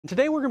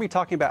Today we're going to be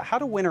talking about how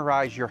to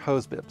winterize your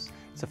hose bibs.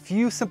 It's a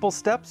few simple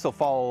steps, so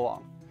follow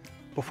along.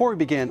 Before we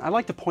begin, I'd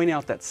like to point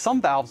out that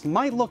some valves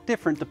might look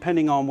different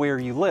depending on where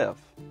you live.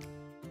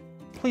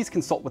 Please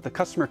consult with the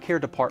customer care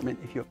department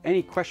if you have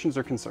any questions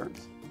or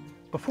concerns.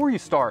 Before you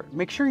start,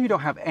 make sure you don't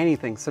have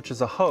anything such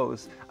as a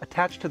hose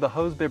attached to the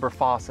hose bib or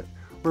faucet.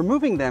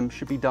 Removing them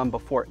should be done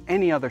before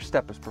any other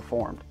step is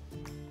performed.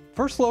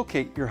 First,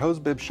 locate your hose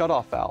bib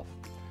shutoff valve.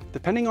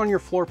 Depending on your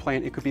floor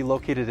plan, it could be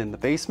located in the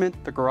basement,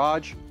 the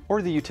garage,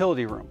 or the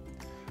utility room.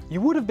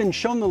 You would have been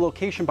shown the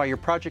location by your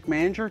project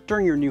manager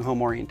during your new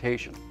home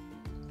orientation.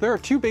 There are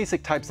two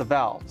basic types of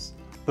valves,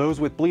 those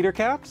with bleeder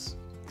caps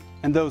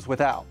and those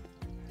without.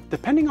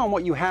 Depending on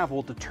what you have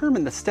will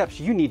determine the steps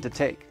you need to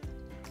take.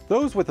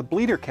 Those with a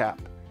bleeder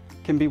cap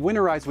can be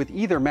winterized with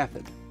either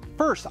method.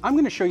 First, I'm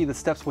going to show you the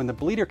steps when the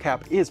bleeder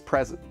cap is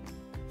present.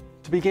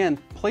 To begin,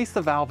 place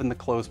the valve in the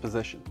closed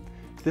position.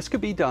 This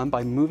could be done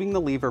by moving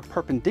the lever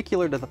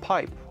perpendicular to the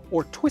pipe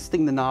or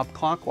twisting the knob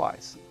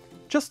clockwise.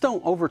 Just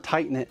don't over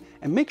tighten it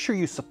and make sure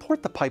you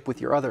support the pipe with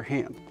your other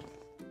hand.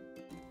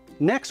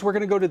 Next, we're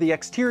going to go to the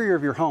exterior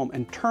of your home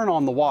and turn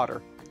on the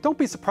water. Don't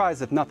be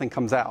surprised if nothing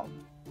comes out.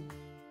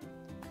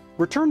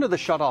 Return to the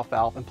shutoff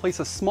valve and place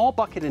a small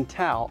bucket and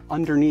towel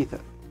underneath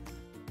it.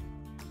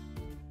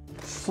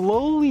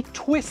 Slowly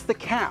twist the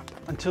cap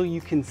until you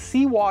can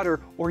see water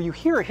or you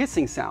hear a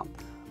hissing sound.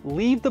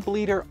 Leave the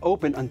bleeder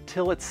open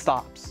until it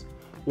stops.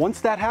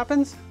 Once that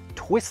happens,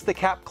 twist the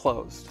cap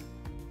closed.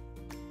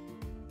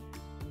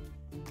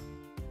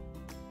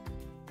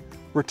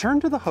 Return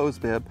to the hose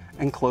bib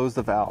and close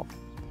the valve.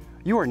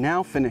 You are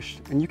now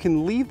finished, and you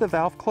can leave the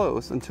valve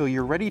closed until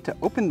you're ready to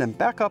open them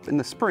back up in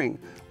the spring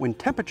when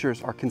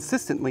temperatures are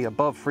consistently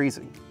above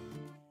freezing.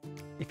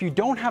 If you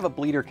don't have a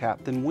bleeder cap,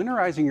 then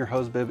winterizing your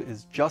hose bib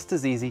is just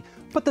as easy,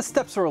 but the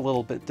steps are a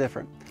little bit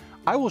different.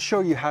 I will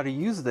show you how to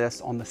use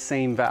this on the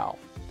same valve.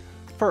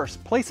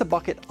 First, place a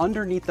bucket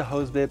underneath the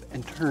hose bib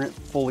and turn it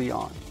fully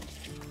on.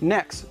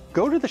 Next,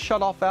 go to the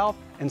shutoff valve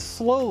and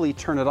slowly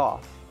turn it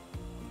off.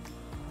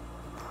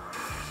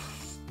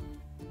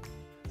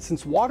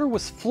 Since water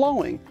was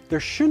flowing, there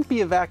shouldn't be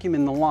a vacuum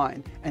in the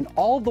line, and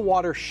all the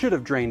water should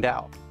have drained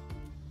out.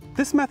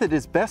 This method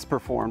is best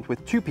performed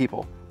with two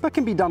people, but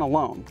can be done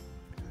alone.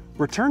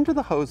 Return to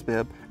the hose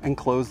bib and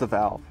close the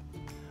valve.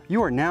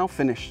 You are now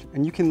finished,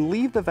 and you can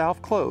leave the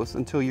valve closed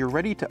until you're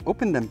ready to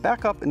open them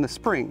back up in the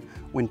spring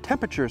when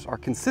temperatures are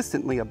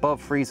consistently above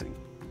freezing.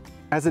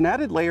 As an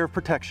added layer of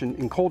protection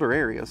in colder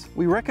areas,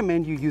 we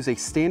recommend you use a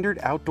standard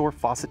outdoor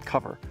faucet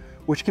cover,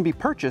 which can be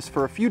purchased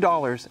for a few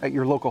dollars at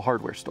your local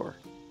hardware store.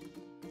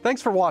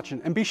 Thanks for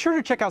watching, and be sure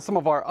to check out some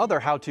of our other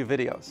how-to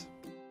videos.